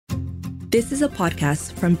This is a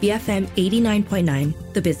podcast from BFM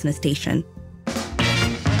 89.9, the business station.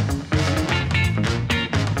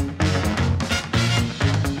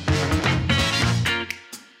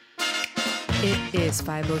 It is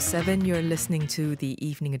 5:07. You're listening to the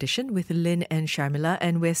Evening Edition with Lynn and Sharmila,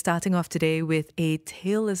 and we're starting off today with a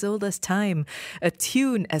tale as old as time, a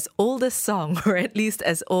tune as old as song, or at least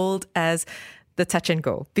as old as the Touch and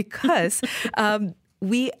Go, because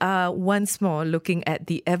we are once more looking at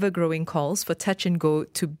the ever-growing calls for Touch and Go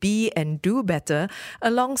to be and do better,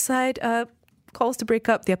 alongside calls to break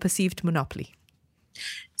up their perceived monopoly.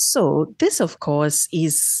 So this, of course,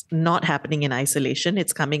 is not happening in isolation.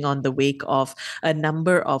 It's coming on the wake of a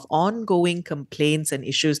number of ongoing complaints and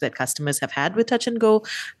issues that customers have had with Touch and Go.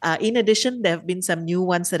 In addition, there have been some new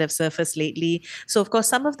ones that have surfaced lately. So, of course,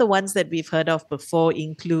 some of the ones that we've heard of before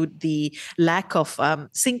include the lack of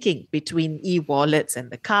syncing between e-wallets and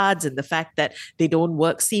the cards, and the fact that they don't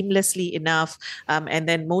work seamlessly enough. And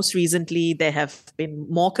then most recently, there have been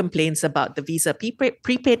more complaints about the Visa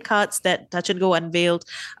prepaid cards that Touch and Go unveiled.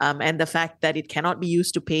 And the fact that it cannot be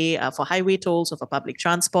used to pay for highway tolls or for public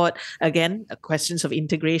transport. Again, questions of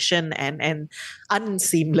integration and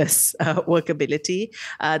unseamless workability.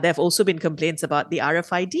 There have also been complaints about the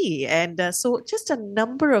RFID. And so just a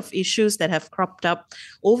number of issues that have cropped up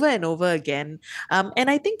over and over again. And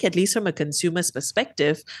I think, at least from a consumer's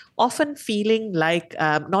perspective, often feeling like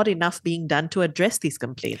not enough being done to address these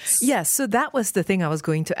complaints. Yes, so that was the thing I was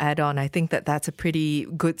going to add on. I think that that's a pretty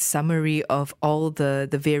good summary of all the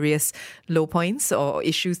various low points or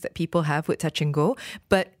issues that people have with Touch and Go.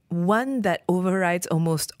 But one that overrides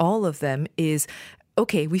almost all of them is,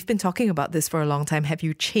 okay, we've been talking about this for a long time. Have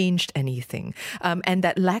you changed anything? And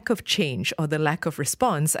that lack of change or the lack of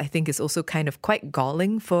response, I think, is also kind of quite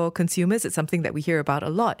galling for consumers. It's something that we hear about a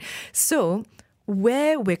lot. So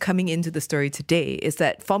where we're coming into the story today is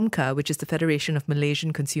that FOMCA, which is the Federation of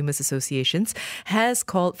Malaysian Consumers Associations, has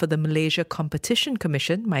called for the Malaysia Competition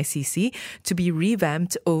Commission, MyCC, to be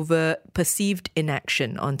revamped over perceived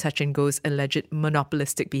inaction on Touch and Go's alleged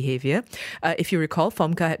monopolistic behaviour. If you recall,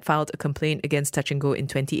 FOMCA had filed a complaint against Touch and Go in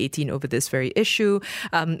 2018 over this very issue.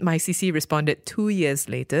 MyCC responded 2 years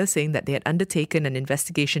later, saying that they had undertaken an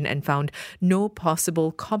investigation and found no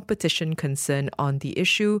possible competition concern on the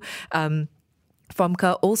issue.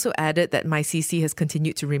 FOMCA also added that MyCC has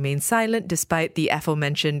continued to remain silent despite the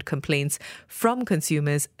aforementioned complaints from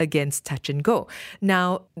consumers against Touch and Go.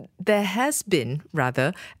 Now, there has been,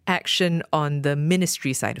 rather, action on the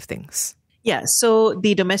ministry side of things. Yeah, so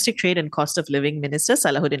the Domestic Trade and Cost of Living Minister,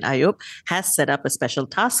 Salahuddin Ayub, has set up a special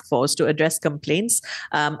task force to address complaints,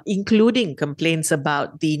 including complaints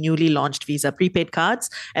about the newly launched Visa prepaid cards,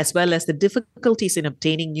 as well as the difficulties in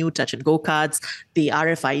obtaining new Touch and Go cards, the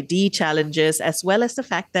RFID challenges, as well as the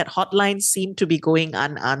fact that hotlines seem to be going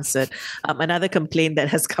unanswered. Another complaint that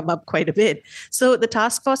has come up quite a bit. So the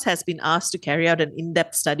task force has been asked to carry out an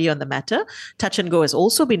in-depth study on the matter. Touch and Go has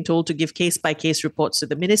also been told to give case-by-case reports to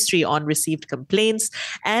the ministry on received complaints,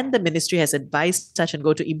 and the ministry has advised Touch and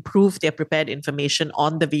Go to improve their prepared information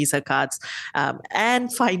on the Visa cards.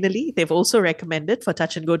 And finally, they've also recommended for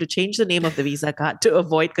Touch and Go to change the name of the Visa card to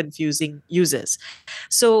avoid confusing users.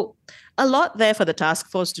 So a lot there for the task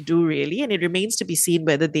force to do, really, and it remains to be seen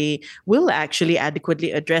whether they will actually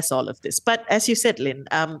adequately address all of this. But as you said, Lynn,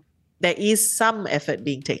 there is some effort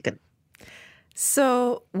being taken.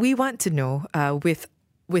 So we want to know, with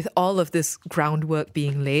all of this groundwork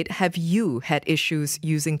being laid, have you had issues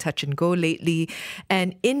using Touch and Go lately?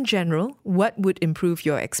 And in general, what would improve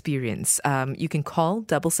your experience? You can call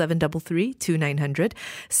 7733 2900,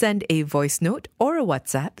 send a voice note or a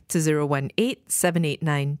WhatsApp to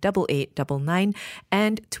 018-789-8899,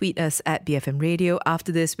 and tweet us at BFM Radio.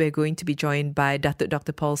 After this, we're going to be joined by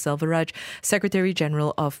Dr. Paul Selvaraj, Secretary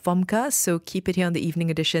General of FOMCA. So keep it here on the Evening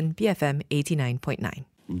Edition, BFM 89.9.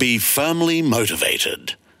 Be firmly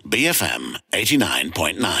motivated. BFM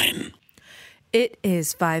 89.9. It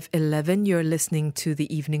is 5:11. You're listening to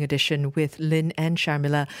the Evening Edition with Lynn and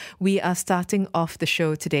Sharmila. We are starting off the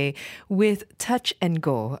show today with Touch and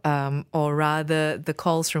Go, or rather the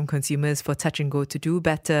calls from consumers for Touch and Go to do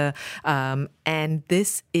better. And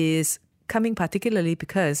this is coming particularly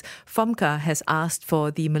because FOMCA has asked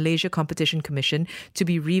for the Malaysia Competition Commission to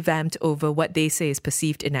be revamped over what they say is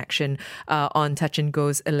perceived inaction on Touch and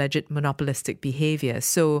Go's alleged monopolistic behaviour.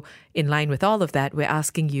 So in line with all of that, we're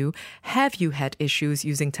asking you, have you had issues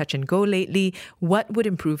using Touch and Go lately? What would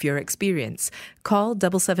improve your experience? Call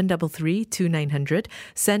 7733 2900,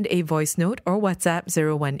 send a voice note or WhatsApp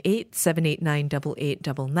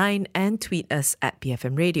 018-789-8899 and tweet us at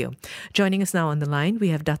BFM Radio. Joining us now on the line, we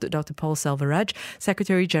have Dr. Paul Selvaraj,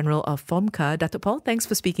 Secretary General of FOMCA. Datuk Paul, thanks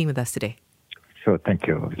for speaking with us today. Sure, thank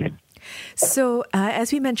you, Lynn. So,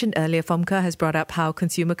 as we mentioned earlier, FOMCA has brought up how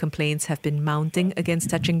consumer complaints have been mounting against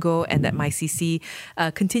Touch 'n Go and that MyCC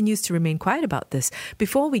continues to remain quiet about this.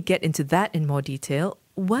 Before we get into that in more detail,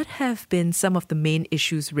 what have been some of the main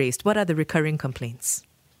issues raised? What are the recurring complaints?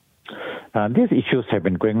 These issues have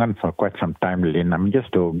been going on for quite some time, Lynn.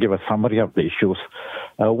 Just to give a summary of the issues.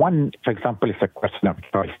 One, for example, is a question of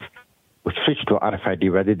choice. We switch to RFID,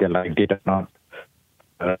 whether they liked it or not.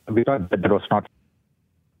 We thought that there was not.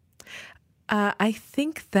 I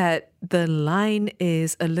think that the line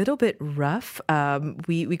is a little bit rough.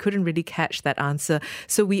 We couldn't really catch that answer.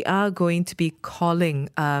 So we are going to be calling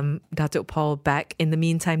Datuk Paul back. In the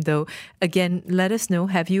meantime, though, again, let us know,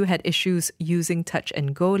 have you had issues using Touch 'n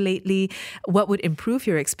Go lately? What would improve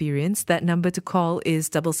your experience? That number to call is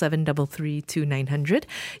 77332900.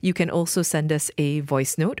 You can also send us a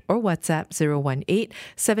voice note or WhatsApp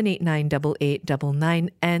 018-789-8899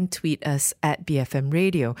 and tweet us at BFM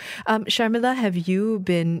Radio. Sharmila, have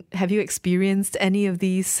you experienced any of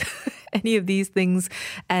these things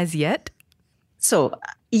as yet? So,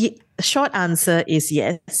 short answer is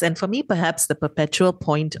yes. And for me, perhaps the perpetual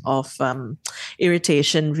point of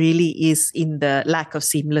irritation really is in the lack of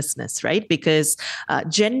seamlessness, right? Because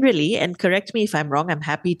generally, and correct me if I'm wrong, I'm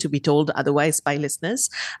happy to be told otherwise by listeners,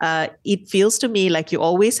 it feels to me like you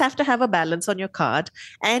always have to have a balance on your card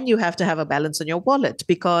and you have to have a balance on your wallet,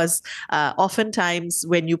 because oftentimes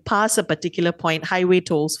when you pass a particular point, highway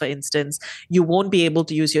tolls, for instance, you won't be able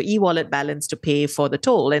to use your e-wallet balance to pay for the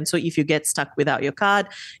toll. And so if you get stuck without your card,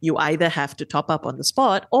 you either have to top up on the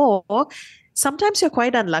spot, or sometimes you're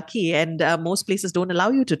quite unlucky and most places don't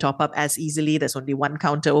allow you to top up as easily. There's only one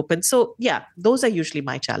counter open. So yeah, those are usually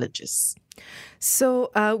my challenges.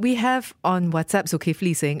 So we have on WhatsApp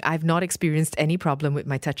Zulkifli saying, I've not experienced any problem with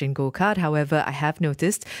my Touch 'n Go card. However, I have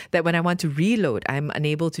noticed that when I want to reload, I'm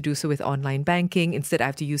unable to do so with online banking. Instead, I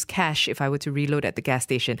have to use cash if I were to reload at the gas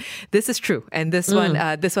station. This is true. And this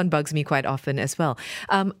one bugs me quite often as well.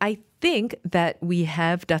 I think that we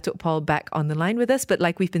have Datuk Paul back on the line with us, but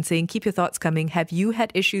like we've been saying, keep your thoughts coming. Have you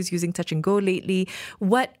had issues using Touch 'n Go lately?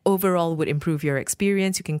 What overall would improve your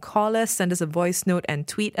experience? You can call us, send us a voice note and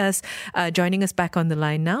tweet us. Joining us back on the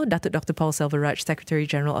line now, Dr. Paul Selvaraj, Secretary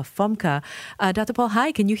General of FOMCA. Dr. Paul,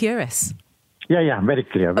 hi, can you hear us? Yeah, very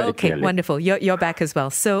clear. Very okay, clearly. Wonderful. You're back as well.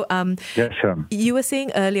 So, yeah, sure. You were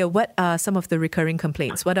saying earlier, what are some of the recurring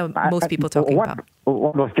complaints? What are most people talking about?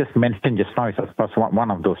 What was just mentioned just now is, of course, one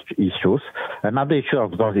of those issues. Another issue,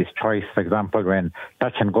 of course, is choice. For example, when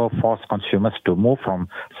Touch 'n Go forced consumers to move from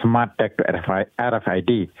smart tag to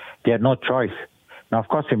RFID, they had no choice. Now, of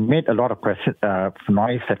course, we made a lot of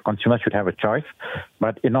noise that consumers should have a choice,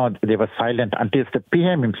 but, they were silent until the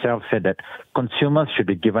PM himself said that consumers should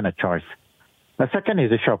be given a choice. The second is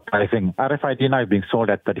the issue of pricing. RFID now is being sold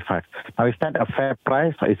at 35. Now, is that a fair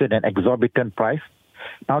price or is it an exorbitant price?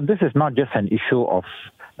 Now, this is not just an issue of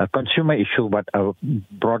a consumer issue, but a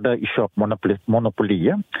broader issue of monopoly.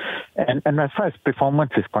 Yeah? And as far as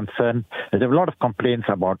performance is concerned, there are a lot of complaints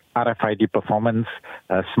about RFID performance,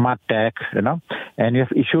 smart tag, and you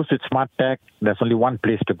have issues with smart tag. There's only one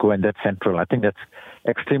place to go, and that's Central. I think that's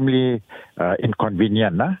extremely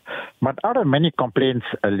inconvenient. But out of many complaints,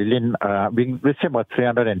 Lilin, we received about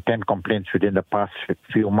 310 complaints within the past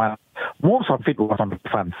few months. Most of it was on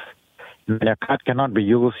refunds. Your card cannot be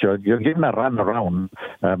used. You're given a run around.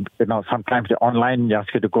 Sometimes online, you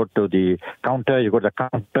ask you to go to the counter. You go to the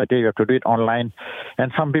counter, you have to do it online.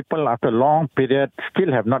 And some people, after a long period,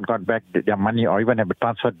 still have not got back their money or even have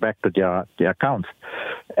transferred back to their accounts.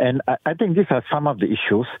 And I think these are some of the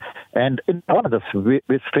issues. And one of the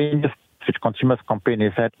strangest which consumers complain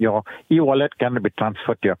is that your e-wallet cannot be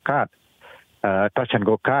transferred to your card, Touch 'n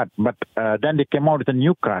Go card. But then they came out with a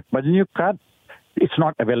new card. But the new card, it's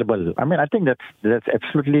not available. I think that's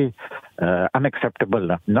absolutely unacceptable.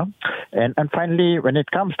 And finally, when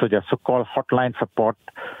it comes to the so-called hotline support,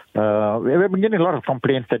 we've been getting a lot of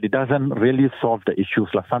complaints that it doesn't really solve the issues.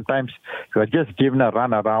 Sometimes you are just given a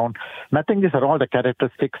run around. And I think these are all the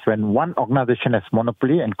characteristics when one organization has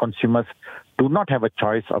monopoly and consumers do not have a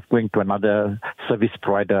choice of going to another service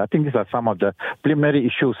provider. I think these are some of the preliminary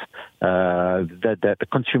issues that the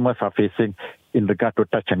consumers are facing in regard to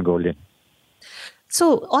Touch 'n Go.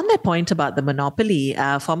 So on that point about the monopoly,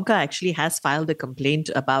 FOMCA actually has filed a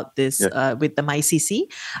complaint about this with the MyCC.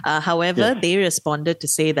 However, they responded to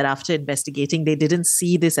say that after investigating, they didn't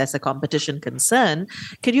see this as a competition concern.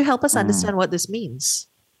 Could you help us understand what this means?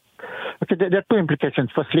 Okay, there are two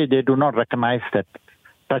implications. Firstly, they do not recognize that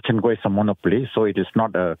Touch and Go is a monopoly, so it is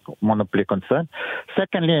not a monopoly concern.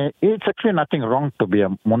 Secondly, it's actually nothing wrong to be a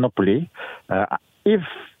monopoly if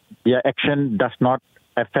their action does not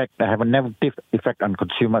have a negative effect on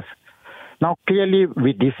consumers. Now, clearly,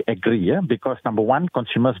 we disagree, because number one,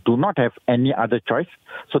 consumers do not have any other choice,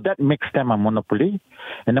 so that makes them a monopoly.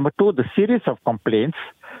 And number two, the series of complaints,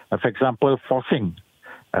 for example, forcing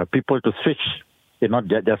people to switch,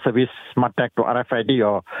 their service smart tag to RFID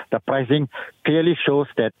or the pricing, clearly shows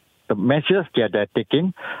that the measures they're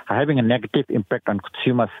taking are having a negative impact on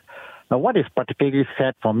consumers. Now, what is particularly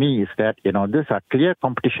sad for me is that, these are clear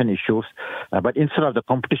competition issues, but instead of the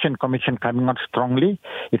Competition Commission coming out strongly,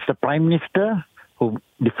 it's the Prime Minister who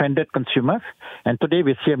defended consumers, and today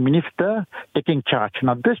we see a minister taking charge.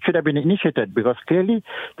 Now, this should have been initiated because clearly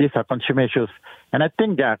these are consumer issues, and I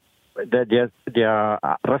think that their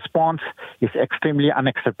response is extremely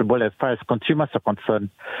unacceptable as far as consumers are concerned,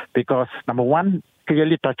 because number one,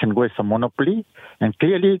 clearly Touch and Go is a monopoly, and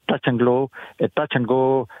clearly Touch and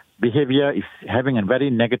Go behavior is having a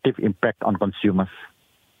very negative impact on consumers.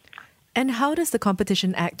 And how does the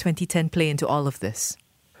Competition Act 2010 play into all of this?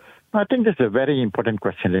 I think this is a very important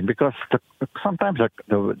question, Lynn, because sometimes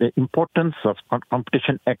the importance of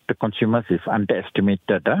Competition Act to consumers is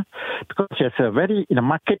underestimated. Because in a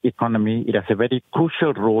market economy, it has a very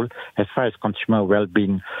crucial role as far as consumer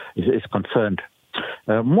well-being is concerned.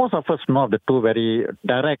 Most of us know of the two very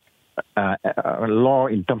direct law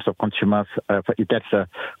in terms of consumers. That's a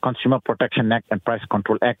Consumer Protection Act and Price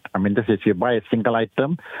Control Act. I mean, this is if you buy a single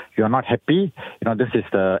item, you're not happy, this is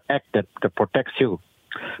the act that protects you.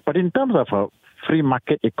 But in terms of a free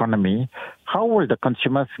market economy, how will the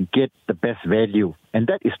consumers get the best value? And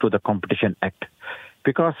that is through the Competition Act.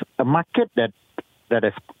 Because a market that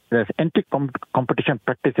has anti-competition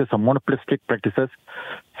practices or monopolistic practices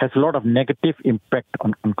has a lot of negative impact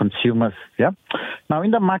on consumers. Yeah. Now,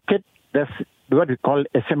 in the market, there's what we call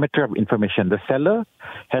asymmetry of information. The seller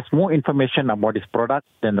has more information about his product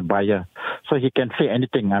than the buyer. So he can say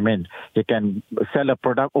anything. I mean, he can sell a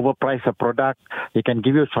product, overprice a product. He can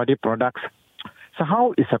give you shoddy products. So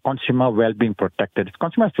how is a consumer well-being protected?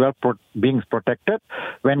 Consumers' well-being protected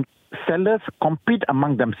when sellers compete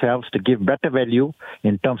among themselves to give better value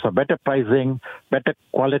in terms of better pricing, better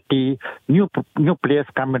quality, new players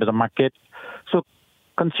come into the market. So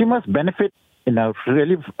consumers benefit in a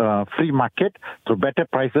really free market through better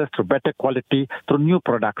prices, through better quality, through new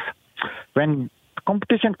products. When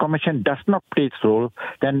Competition Commission does not play its role,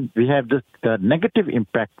 then we have the negative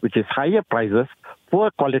impact, which is higher prices,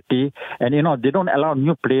 poor quality, and they don't allow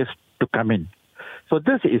new players to come in. So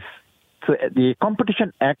the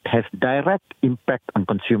Competition Act has direct impact on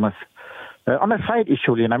consumers. On a side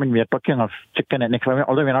issue, we are talking of chicken and eggs,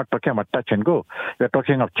 although we're not talking about Touch and Go. We're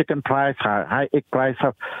talking of chicken price, high egg price,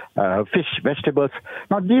 fish, vegetables.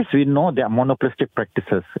 Now, these we know they are monopolistic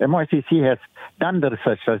practices. MOICC has done the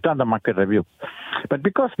research, has done the market review. But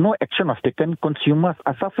because no action was taken, consumers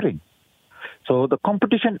are suffering. So the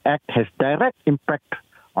Competition Act has direct impact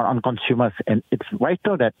on consumers, and it's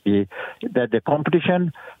vital that the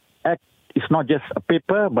Competition Act is not just a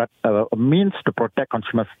paper, but a means to protect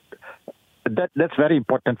consumers. That's very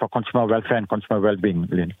important for consumer welfare and consumer well-being,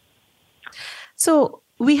 Lynn. So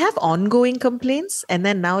we have ongoing complaints, and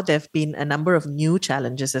then now there have been a number of new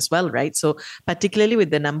challenges as well, right? So particularly with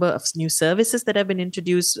the number of new services that have been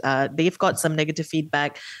introduced, they've got some negative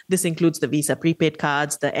feedback. This includes the Visa prepaid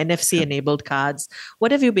cards, the NFC-enabled cards.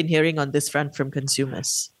 What have you been hearing on this front from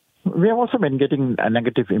consumers? We have also been getting a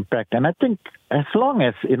negative impact. And I think as long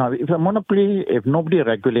as, if a monopoly, if nobody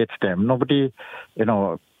regulates them, nobody,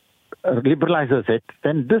 liberalizes it,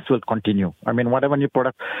 then this will continue. I mean, whatever new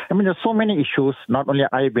product. I mean, there's so many issues. Not only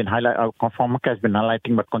I've been highlighting, Conformica has been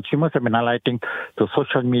highlighting, but consumers have been highlighting to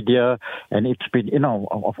social media, and it's been,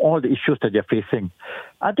 of all the issues that they're facing.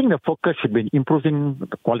 I think the focus should be improving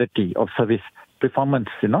the quality of service performance,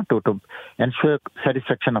 to ensure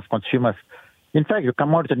satisfaction of consumers. In fact, you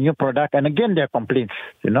come out with a new product, and again, there are complaints,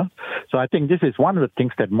 So I think this is one of the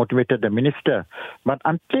things that motivated the minister. But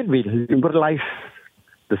until we liberalize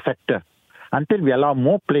the sector, until we allow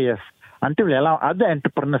more players, until we allow other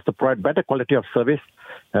entrepreneurs to provide better quality of service,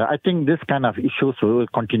 I think this kind of issues will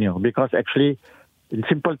continue because actually, in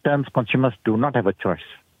simple terms, consumers do not have a choice.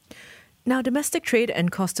 Now, Domestic Trade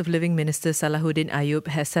and Cost of Living Minister Salahuddin Ayub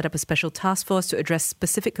has set up a special task force to address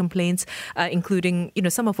specific complaints, including,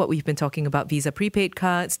 some of what we've been talking about, Visa prepaid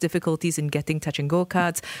cards, difficulties in getting Touch and Go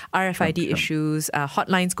cards, RFID issues,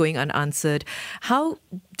 hotlines going unanswered. How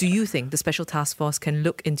do you think the special task force can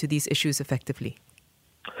look into these issues effectively?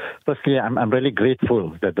 firstly, I'm really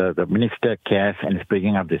grateful that the minister cares and is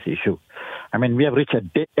bringing up this issue. I mean, we have reached a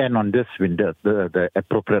dead end on this with the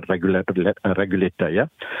appropriate regulator. Yeah,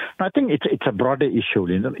 I think it's a broader issue.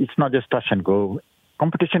 It's not just touch and go.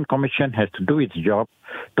 Competition Commission has to do its job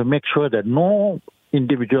to make sure that no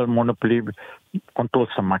individual monopoly controls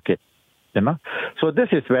the market. So this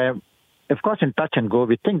is where, of course, in touch and go,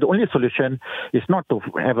 we think the only solution is not to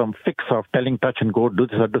have a fix of telling touch and go do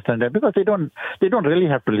this or do that, because they don't really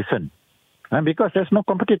have to listen, because there's no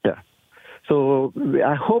competitor. So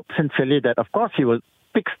I hope sincerely that, of course, he will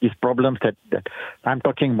fix these problems that I'm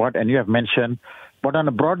talking about and you have mentioned. But on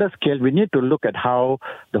a broader scale, we need to look at how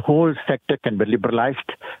the whole sector can be liberalized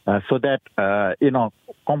so that,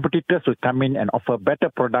 competitors will come in and offer better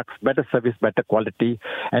products, better service, better quality.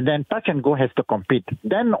 And then touch and go has to compete.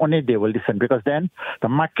 Then only they will listen, because then the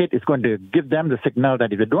market is going to give them the signal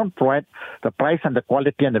that if they don't provide the price and the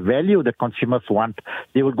quality and the value that consumers want,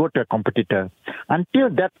 they will go to a competitor. Until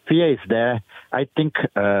that fear is there, I think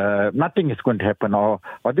nothing is going to happen, or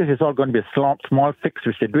this is all going to be a small fix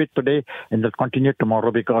which they do it today and they'll continue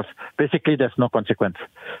tomorrow, because basically there's no consequence,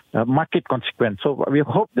 market consequence. So we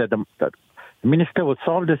hope that the minister will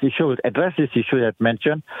solve this issue, will address this issue that I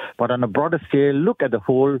mentioned, but on a broader scale, look at the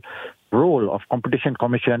whole role of Competition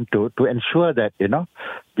Commission to ensure that,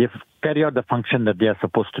 they carry out the function that they are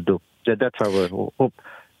supposed to do. That's our hope,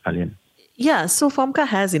 Alin. Yeah, so FOMCA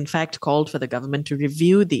has in fact called for the government to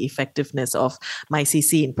review the effectiveness of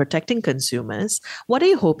MyCC in protecting consumers. What are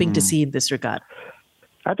you hoping to see in this regard?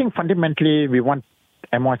 I think fundamentally we want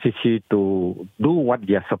MYCC to do what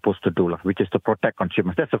they are supposed to do, which is to protect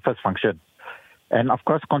consumers. That's the first function. And of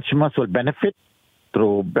course, consumers will benefit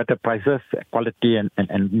through better prices, quality,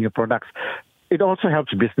 and new products. It also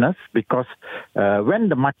helps business, because when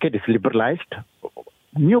the market is liberalized,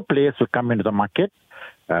 new players will come into the market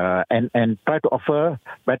and try to offer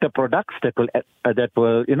better products that will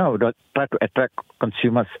try to attract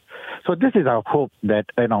consumers. So this is our hope that,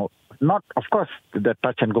 not, of course, the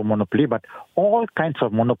touch and go monopoly, but all kinds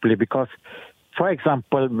of monopoly, because, for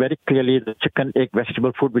example, very clearly the chicken, egg,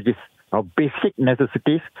 vegetable food, which is our basic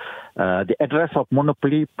necessities, the address of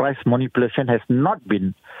monopoly, price manipulation has not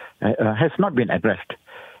been addressed.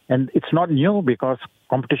 And it's not new, because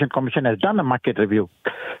Competition Commission has done a market review.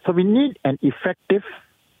 So we need an effective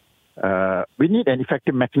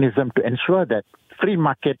mechanism to ensure that free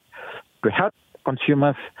market, to help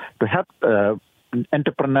consumers, to help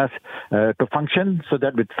entrepreneurs to function, so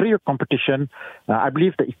that with free competition, I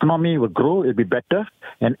believe the economy will grow, it will be better,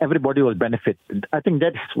 and everybody will benefit. I think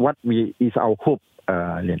that's what is our hope,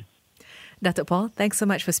 Lynn. Datuk Paul, thanks so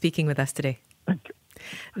much for speaking with us today. Thank you.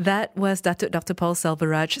 That was Dr. Paul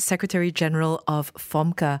Selvaraj, Secretary General of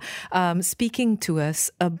FOMCA, speaking to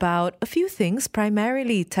us about a few things,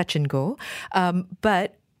 primarily touch and go,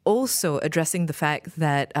 but also addressing the fact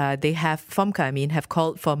that FOMCA have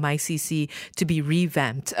called for MyCC to be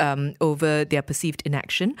revamped over their perceived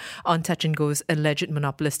inaction on Touch 'n Go's alleged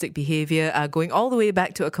monopolistic behaviour, going all the way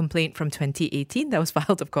back to a complaint from 2018 that was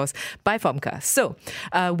filed, of course, by FOMCA. So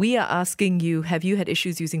we are asking you, have you had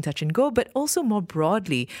issues using Touch 'n Go? But also more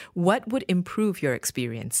broadly, what would improve your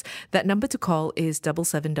experience? That number to call is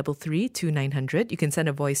 7733 2900. You can send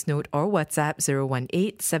a voice note or WhatsApp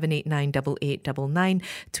 018 789 8899.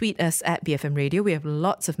 Tweet us at BFM Radio. We have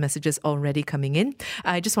lots of messages already coming in.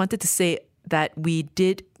 I just wanted to say that we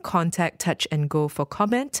did contact Touch 'n Go for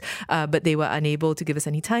comment, but they were unable to give us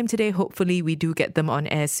any time today. Hopefully we do get them on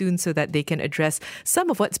air soon so that they can address some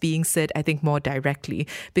of what's being said, I think, more directly,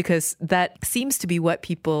 because that seems to be what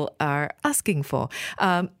people are asking for.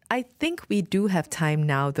 I think we do have time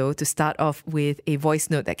now, though, to start off with a voice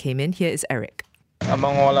note that came in. Here is Eric.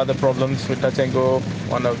 Among all other problems with Touch 'n Go,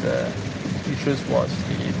 one of the issues was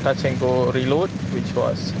the Touch 'n Go reload, which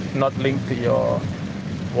was not linked to your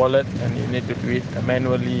wallet, and you need to do it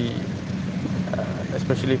manually,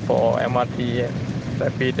 especially for MRT and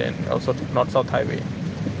Rapid and also North-South Highway.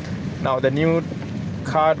 Now the new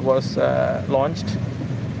card was launched,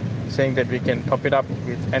 saying that we can top it up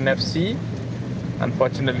with NFC.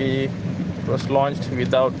 Unfortunately, it was launched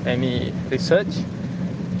without any research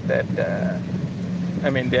that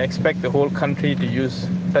they expect the whole country to use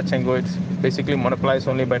Touch 'n Go. It's basically monopolized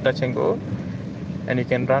only by Touch 'n Go, and you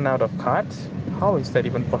can run out of cards. How is that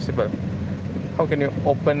even possible? How can you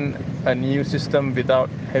open a new system without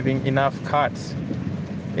having enough cards?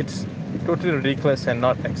 It's totally ridiculous and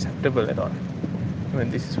not acceptable at all.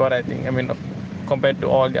 This is what I think. Compared to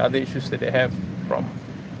all the other issues that they have from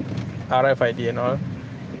RFID and all,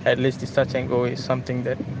 at least this Touch 'n Go is something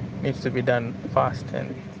that needs to be done fast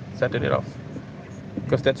and settle it off.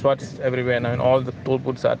 Because that's what's everywhere now, and all the toll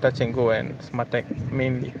booths are Touch 'n Go and SmartTag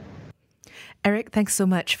mainly. Eric, thanks so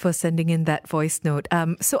much for sending in that voice note.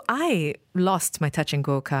 So I lost my Touch 'n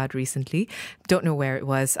Go card recently. Don't know where it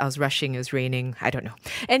was. I was rushing. It was raining. I don't know.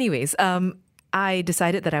 Anyways, I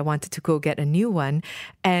decided that I wanted to go get a new one,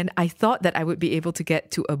 and I thought that I would be able to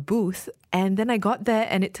get to a booth. And then I got there,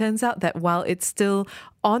 and it turns out that while it's still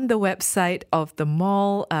on the website of the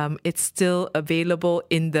mall, it's still available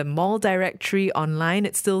in the mall directory online.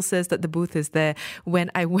 It still says that the booth is there.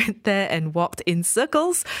 When I went there and walked in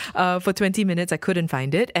circles for 20 minutes, I couldn't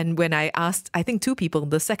find it. And when I asked, I think 2 people,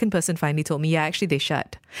 the second person finally told me, yeah, actually they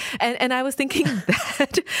shut. And I was thinking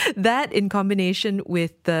that in combination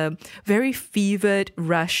with the very fevered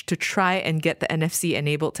rush to try and get the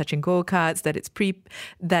NFC-enabled Touch 'n Go cards,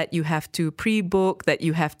 that you have to pre-book, that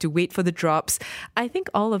you have to wait for the drops, I think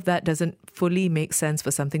all of that doesn't fully make sense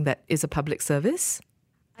for something that is a public service.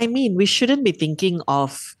 I mean, we shouldn't be thinking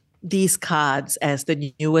of these cards as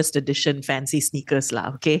the newest edition fancy sneakers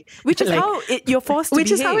lah, okay? Which is how you're forced to Which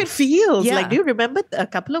behave. is how it feels. Yeah. Like, do you remember a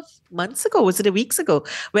couple of months ago, was it a weeks ago,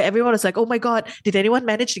 where everyone was like, oh my God, did anyone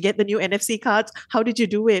manage to get the new NFC cards? How did you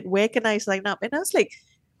do it? Where can I sign up? And I was like,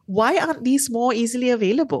 why aren't these more easily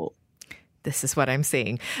available? This is what I'm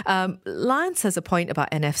saying. Lance has a point about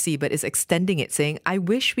NFC, but is extending it, saying, I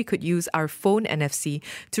wish we could use our phone NFC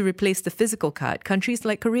to replace the physical card. Countries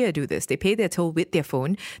like Korea do this. They pay their toll with their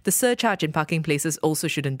phone. The surcharge in parking places also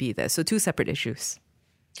shouldn't be there. So 2 separate issues.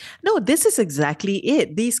 No, this is exactly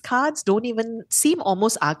it. These cards don't even seem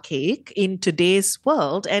almost archaic in today's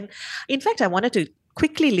world. And in fact, I wanted to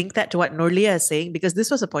quickly link that to what Nurlia is saying, because this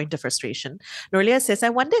was a point of frustration. Nurlia says, I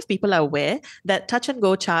wonder if people are aware that Touch 'n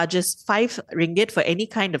Go charges 5 ringgit for any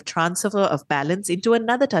kind of transfer of balance into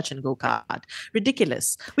another Touch 'n Go card.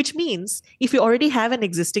 Ridiculous. Which means if you already have an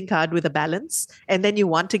existing card with a balance and then you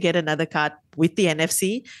want to get another card with the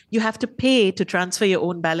NFC, you have to pay to transfer your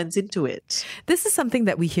own balance into it. This is something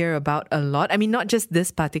that we hear about a lot. I mean, not just this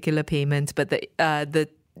particular payment, but the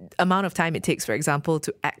amount of time it takes, for example,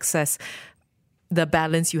 to access the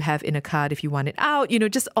balance you have in a card if you want it out.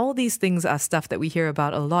 Just all these things are stuff that we hear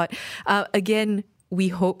about a lot. Again, we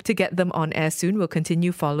hope to get them on air soon. We'll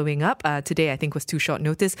continue following up. Today, I think, was too short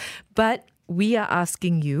notice. But we are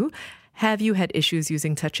asking you, have you had issues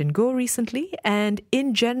using Touch 'n Go recently? And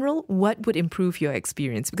in general, what would improve your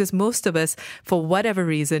experience? Because most of us, for whatever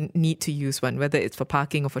reason, need to use one, whether it's for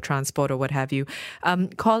parking or for transport or what have you.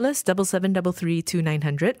 Call us 7733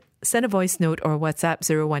 2900. Send a voice note or WhatsApp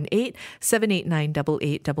 018 789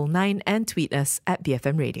 8899 and tweet us at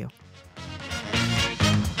BFM Radio.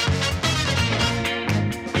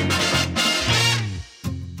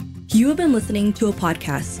 You have been listening to a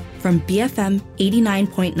podcast from BFM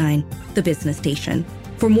 89.9, the business station.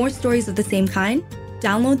 For more stories of the same kind,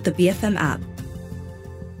 download the BFM app.